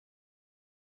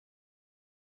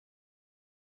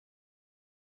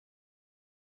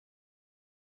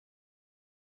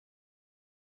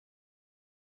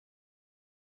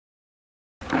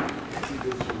We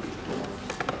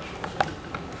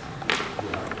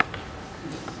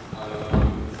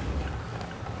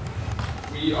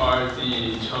are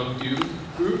the Chengdu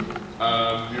group.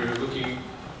 We're looking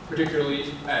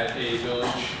particularly at a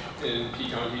village in P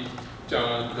County,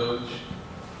 Jiang village.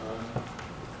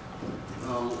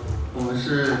 我们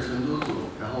是成都组，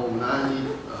然后我们的案例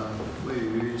位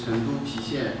于成都郫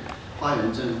县花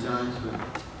园镇江安村。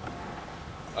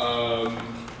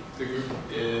The group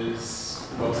is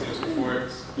well seen as before.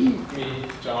 Me,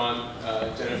 John,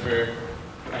 Jennifer,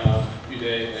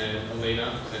 Uday, and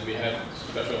Elena, and we had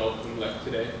special help from Lek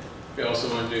today. We also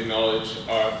wanted to acknowledge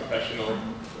our professional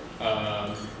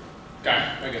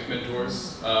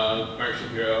mentors, Mark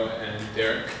Shapiro and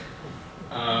Derek.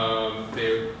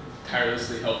 They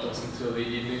tirelessly helped us until late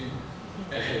evening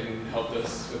and helped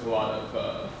us with a lot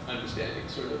of understanding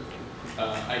sort of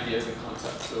ideas and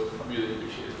concepts, so really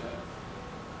appreciated that.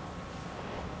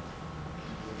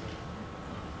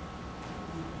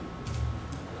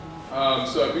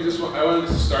 I wanted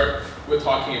to start with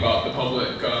talking about the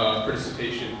public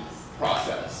participation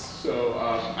process. So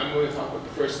I'm going to talk about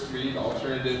the first three, the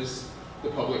alternatives,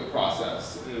 the public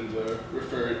process, and the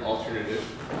referred alternative.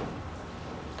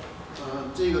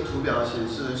 这个图表显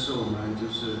示的是我们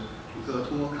就是一个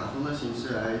通过卡通的形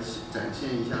式来展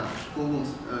现一下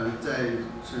在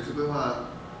城市规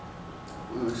划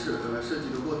设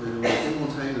计的过程中公共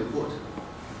参与的过程。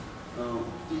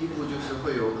第一步就是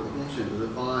会有可供选择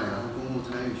的方案，然后公共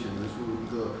参与选择出一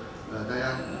个大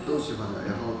家都喜欢的，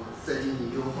然后再进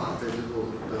行优化，在最后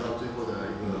得到最后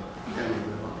的一个概念规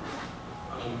划。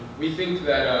We think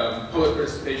that public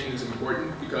participation is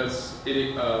important because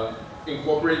it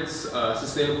incorporates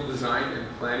sustainable design and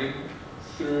planning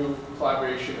through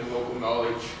collaboration and local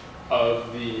knowledge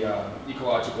of the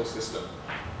ecological system.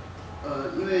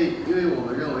 因为我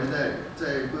们认为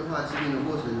在规划制定的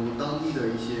过程中，当地的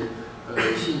一些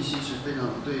信息是非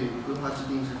常对规划制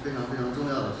定是非常非常重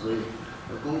要的，所以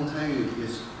公共参与也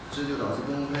是，这就导致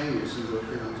公共参与也是一个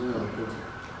非常重要的过程。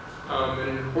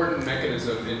An important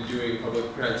mechanism in doing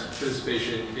public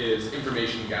participation is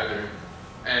information gathering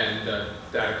and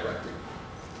data collecting.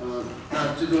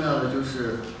 那最重要的就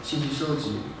是信息收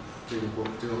集这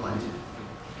个环节。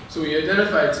So we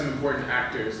identified some important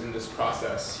actors in this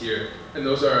process here, and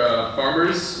those are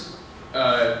farmers,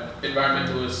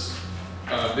 environmentalists,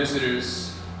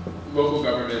 visitors, local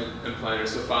government, and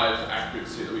planners. So 5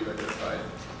 actors here that we've identified.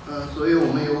 所以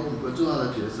我们有5个重要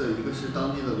的角色，一个是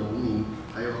当地的农民，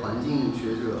还有环境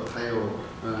学者，还有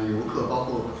游客，包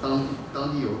括当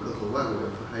地游客和外国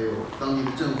游客，还有当地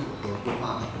的政府和规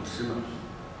划师们。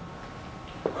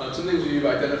Some things we've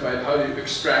identified how to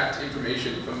extract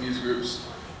information from these groups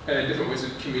and different ways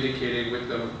of communicating with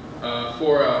them.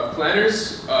 For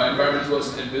planners,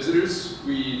 environmentalists, and visitors,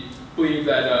 we believe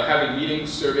that having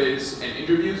meetings, surveys, and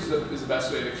interviews is the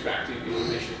best way of extracting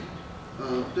information.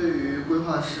 对于规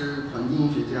划师、环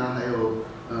境学家还有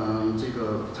这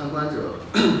个参观者，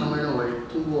他们认为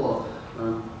通过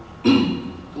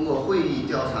会议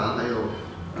调查还有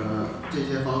这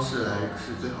些方式来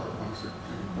是最好的方式。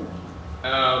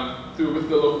With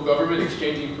the local government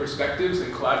exchanging perspectives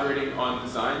and collaborating on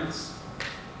designs.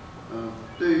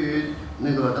 对于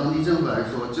那个当地政府来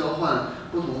说，交换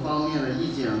不同方面的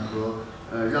意见和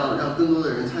让更多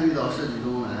的人参与到设计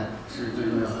中来是最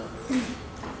重要的。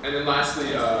And then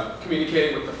lastly,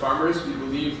 communicating with the farmers. We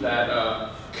believe that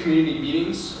community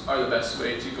meetings are the best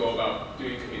way to go about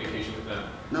doing communication with them.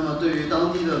 那么对于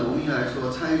当地的农民来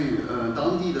说，参与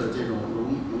当地的这种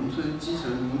农村基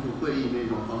层民主会议那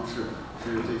种方式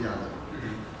是最佳的。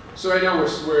So right now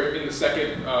we're in the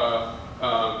second.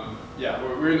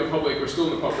 We're in the public. We're still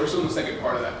in the second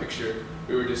part of that picture.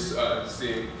 We were just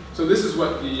seeing. So this is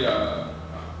what the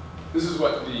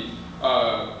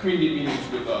community meetings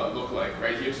would look like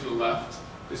right here to the left.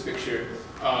 This picture.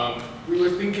 We were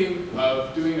thinking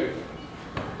of doing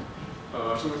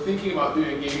about doing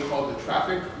a game called the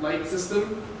traffic light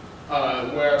system,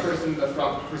 where a person in the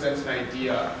front presents an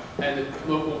idea, and the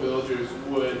local villagers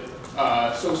would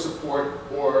show support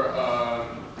or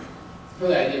for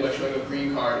the idea by showing a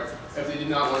green card. If they did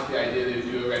not want the idea, they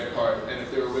would do a red card, and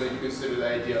if they were willing to consider the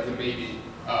idea, then maybe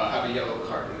have a yellow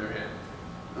card in their hand.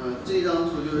 这张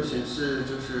图就是显示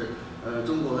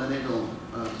中国的那种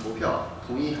投票，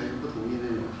同意还是不同意那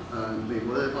种。美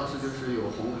国的方式就是有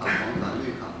红卡、黄卡、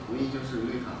绿卡，同意就是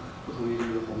绿卡，不同意就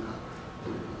是红卡。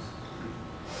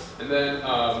And then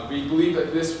we believe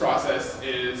that this process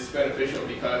is beneficial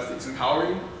because it's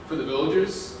empowering for the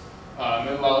villagers.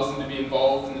 It allows them to be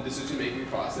involved in the decision-making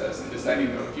process and deciding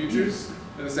their own futures.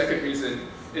 And the second reason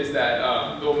is that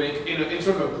they'll make, in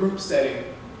sort of a group setting,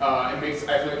 it makes,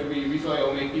 I feel like we feel like it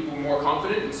will make people more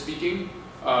confident in speaking,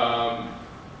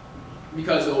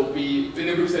 because it will be, in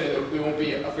a group setting, they won't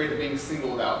be afraid of being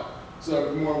singled out, so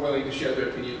they're more willing to share their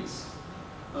opinions.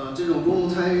 这种公共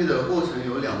参与的过程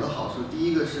有两个好处，第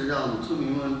一个是让村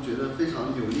民们觉得非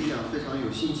常有力量、非常有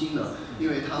信心的，因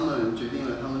为他们决定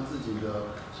了他们自己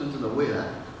的村子的未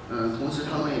来。同时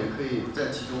他们也可以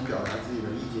在其中表达自己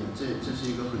的意见，这是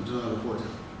一个很重要的过程。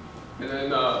And then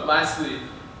lastly,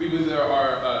 we believe there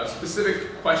are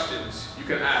specific questions you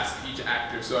can ask each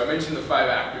actor. So I mentioned the 5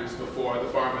 actors before: the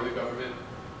farmer, the government,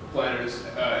 the planners,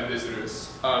 and visitors.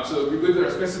 So we believe there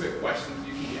are specific questions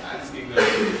you can be asking them.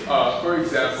 For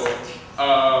example,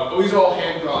 these are all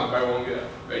hand-drawn by Wong Yue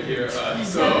right here.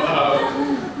 So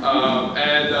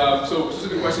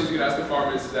specific questions you can ask the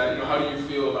farmers is that, how do you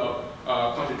feel about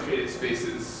concentrated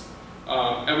spaces?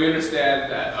 And we understand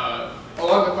that a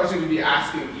lot of the questions we'd be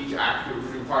asking each actor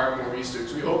would require more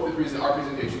research. We hope that our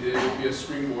presentation today will be a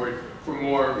springboard for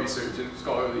more research and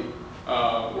scholarly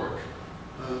work.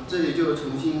 这里就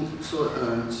重新说，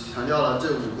强调了这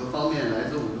5个方面，来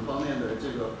自5个方面的这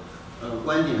个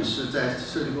观点是在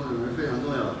设计过程中非常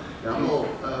重要的。然后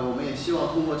我们也希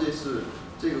望通过这次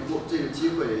这个机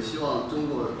会，也希望中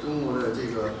国的这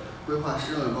个规划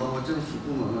师们，包括政府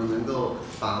部门们，能够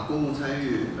把公共参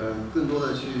与更多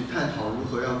的去探讨如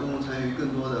何让公共参与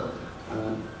更多的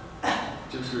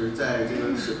就是在这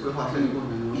个规划设计过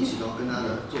程中起到更大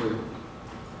的作用。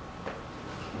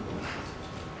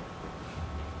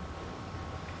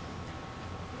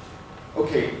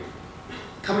Okay,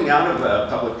 coming out of a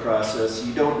public process,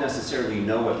 you don't necessarily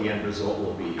know what the end result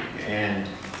will be. And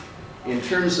in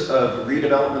terms of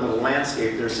redevelopment of the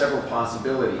landscape, there are several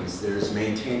possibilities. There's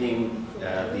maintaining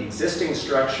the existing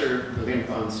structure, the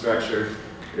Linfang structure.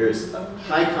 There's a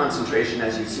high concentration,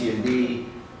 as you see in B.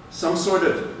 Some sort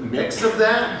of mix of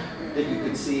that you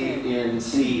could see in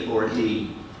C or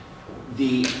D.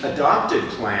 The adopted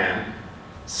plan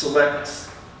selects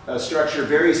a structure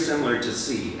very similar to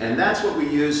C, and that's what we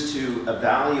use to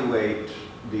evaluate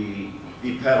the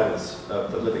petals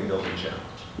of the Living Building Challenge.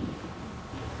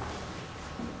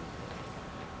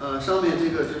 上面这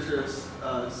个就是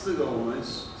4个我们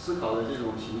思考的这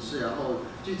种形式，然后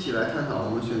具体来探讨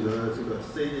我们选择的这个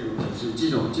C 这种形式，既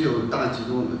有大集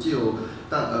中，既有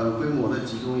规模的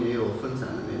集中，也有分散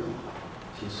的那种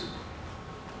形式。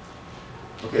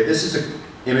Okay, this is an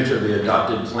image of the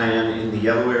adopted plan. In the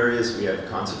yellow areas, we have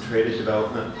concentrated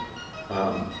development.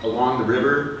 Along the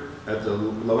river, at the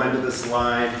low end of the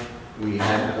slide, we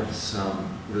have some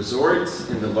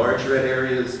resorts in the large red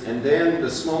areas, and then the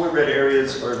smaller red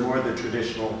areas are more the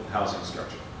traditional housing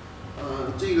structure.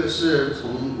 这个是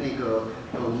从那个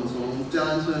我们从江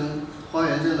安村花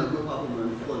园镇的规划部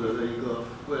门获得的一个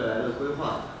未来的规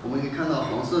划。我们可以看到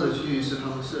黄色的区域是他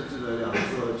们设置的2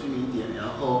个居民点，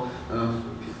然后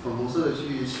粉红色的区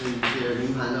域是一些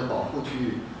林盘的保护区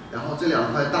域，然后这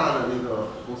2块大的那个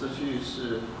红色区域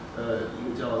是一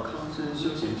个叫康生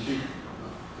休闲区。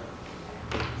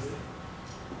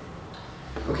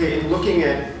Okay, in looking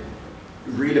at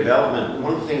redevelopment,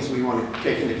 one of the things we want to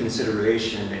take into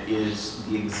consideration is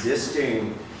the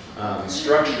existing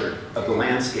structure of the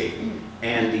landscape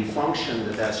and the function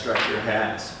that structure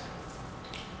has.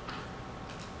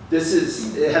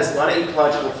 It has a lot of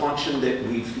ecological function that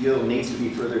we feel needs to be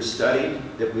further studied,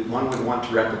 that one would want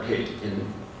to replicate in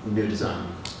new design.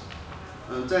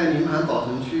 在林盘保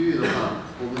存区域的话，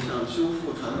我们想修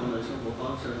复传统的生活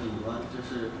方式和景观，就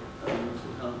是图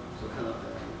上所看到的。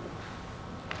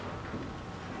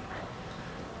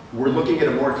We're looking at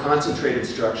a more concentrated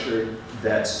structure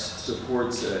that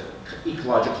supports an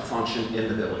ecological function in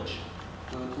the village.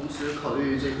 同时考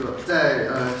虑这个在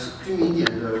居民点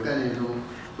的概念中，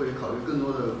会考虑更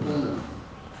多的功能。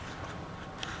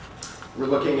We're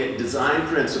looking at design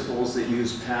principles that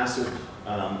use passive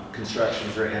construction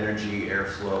for energy,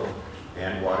 airflow,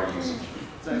 and water usage.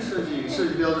 在设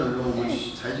计标准中，我们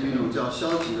采取一种较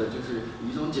消极的，就是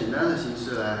以一种简单的形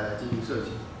式来进行设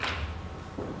计。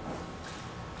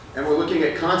And we're looking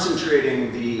at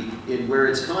concentrating where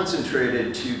it's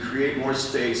concentrated to create more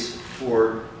space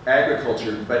for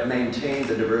agriculture, but maintain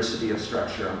the diversity of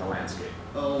structure on the landscape.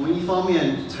 我们一方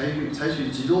面采取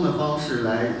集中的方式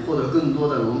来获得更多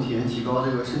的农田，提高这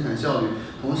个生产效率，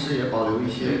同时也保留一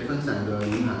些分散的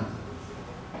林盘。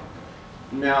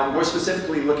Now, more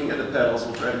specifically looking at the petals,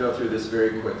 we'll try to go through this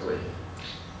very quickly.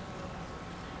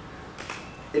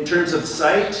 In terms of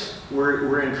site,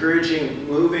 we're encouraging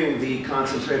moving the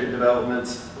concentrated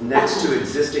developments next to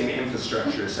existing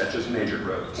infrastructure, such as major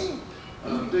roads.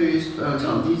 对于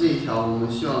场地这一条，我们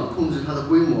希望控制它的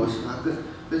规模，使它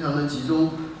非常的集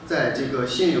中在这个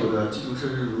现有的基础设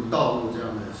施，如道路这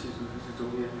样的基础设施周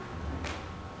边。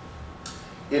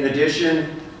In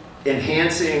addition,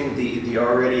 enhancing the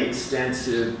already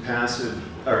extensive passive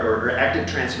or active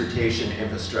transportation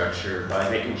infrastructure by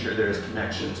making sure there's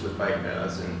connections with bike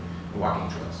paths and walking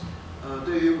trails.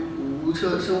 对于无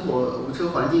车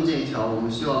环境这一条，我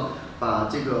们希望把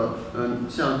这个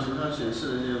像图上显示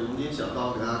的这个龙间小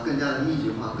道，给它更加的密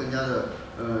集化，更加的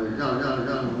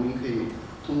让农民可以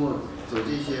通过走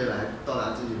这些来到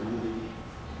达自己的目的地。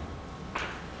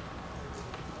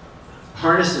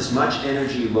Harness as much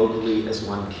energy locally as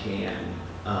one can,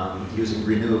 using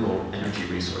renewable energy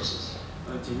resources.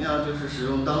 尽量就是使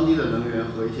用当地的能源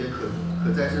和一些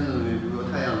可再生的能源，比如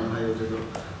说太阳能，还有这个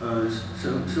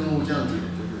生物降解，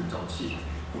就是沼气。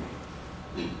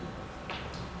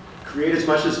Create as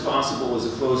much as possible as a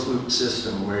closed loop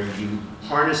system where you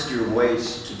harnessed your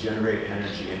waste to generate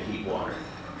energy and heat water.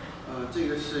 这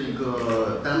个是一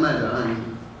个丹麦的案例。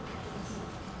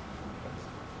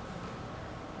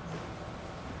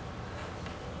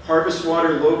Harvest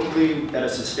water locally at a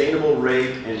sustainable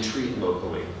rate and treat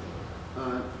locally.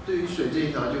 对于水这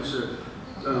一条，就是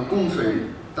供水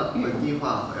本地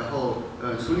化，然后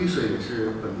处理水也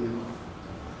是本地化。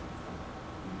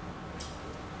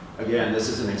Again, this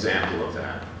is an example of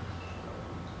that.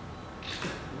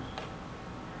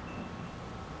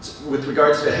 With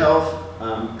regards to health,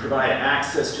 provide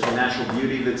access to the natural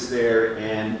beauty that's there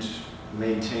and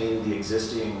maintain the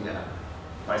existing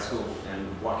bicycle and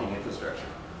walking infrastructure.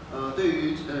 对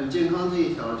于健康这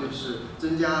一条，就是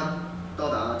增加到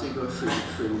达这个水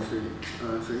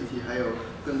体，还有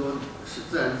更多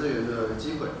自然资源的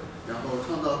机会，然后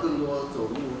创造更多走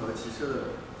路和骑车的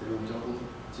这种交通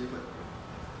机会。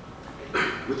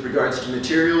With regards to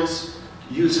materials,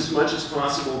 use as much as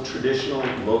possible traditional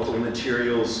local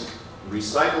materials,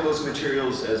 recycle those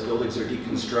materials as buildings are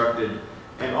deconstructed,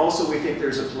 and also we think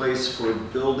there's a place for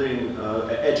building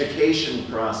an education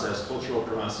process, cultural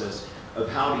process, of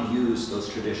how to use those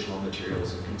traditional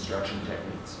materials and construction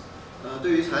techniques.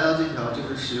 对于材料这条，就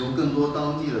是使用更多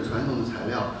当地的传统的材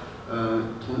料，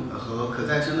和可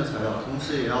再生的材料，同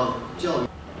时也要教育。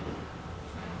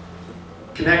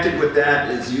Connected with that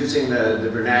is using the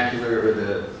vernacular or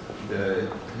the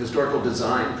historical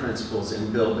design principles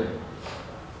in building.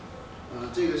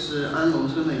 这个是安农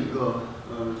村的一个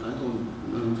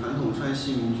传统川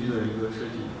西民居的一个设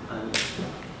计案例。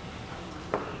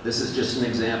This is just an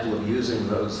example of using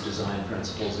those design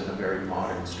principles in a very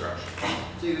modern structure.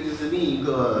 这个就是另一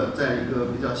个在一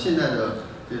个比较现代的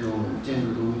这种建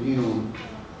筑中运用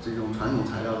这种传统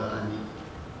材料的案例。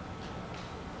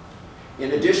In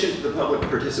addition to the public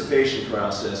participation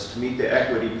process, to meet the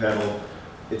equity pedal,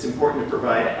 it's important to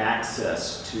provide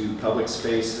access to public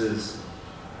spaces.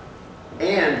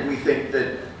 And we think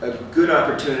that a good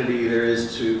opportunity there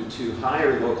is to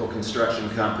hire local construction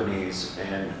companies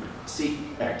and seek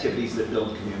activities that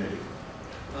build community.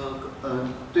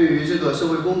 对于这个社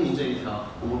会公平这一条，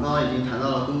我们刚刚已经谈到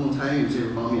了公共参与这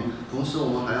个方面，同时我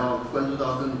们还要关注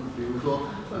到比如说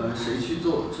谁去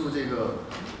住这个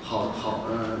靠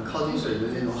近水的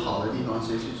那种好的地方，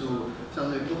谁去住相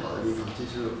对不好的地方，这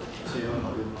是也要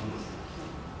考虑的方面。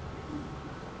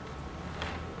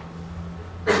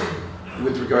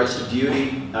With regards to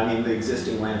beauty, I mean, the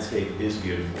existing landscape is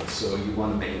beautiful, so you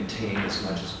want to maintain as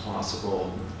much as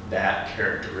possible that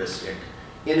characteristic.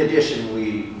 In addition,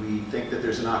 we think that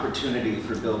there's an opportunity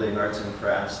for building arts and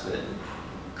crafts that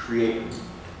create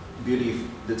beauty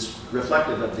that's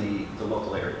reflective of the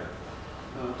local area.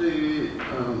 对于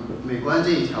美观这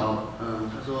一条，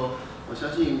他说，我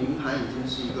相信名牌已经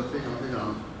是一个非常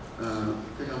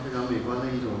美观的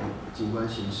一种景观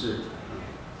形式。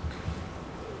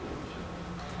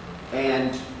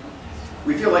And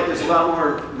we feel like there's a lot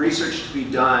more research to be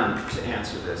done to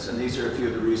answer this, and these are a few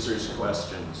of the research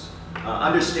questions.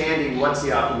 Understanding what's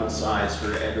the optimal size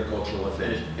for agricultural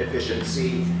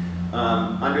efficiency,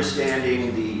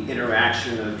 understanding the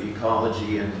interaction of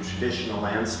ecology and the traditional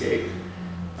landscape,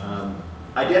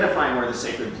 identifying where the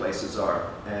sacred places are,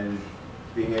 and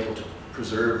being able to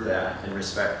preserve that and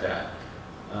respect that.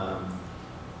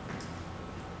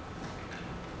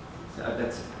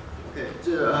 That's it. OK，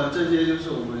 这些就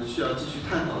是我们需要继续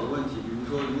探讨的问题，比如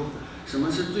说什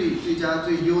么是最佳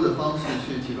最优的方式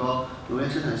去提高农业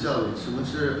生产效率，什么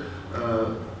是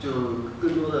就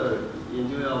更多的研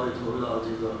究要被投入到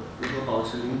这个如何保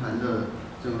持零盘的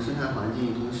这种生态环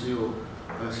境，同时又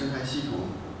生态系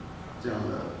统这样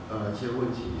的一些问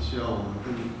题，需要我们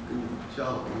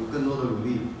更多的努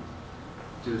力，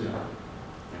就是这样。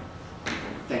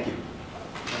Thank you.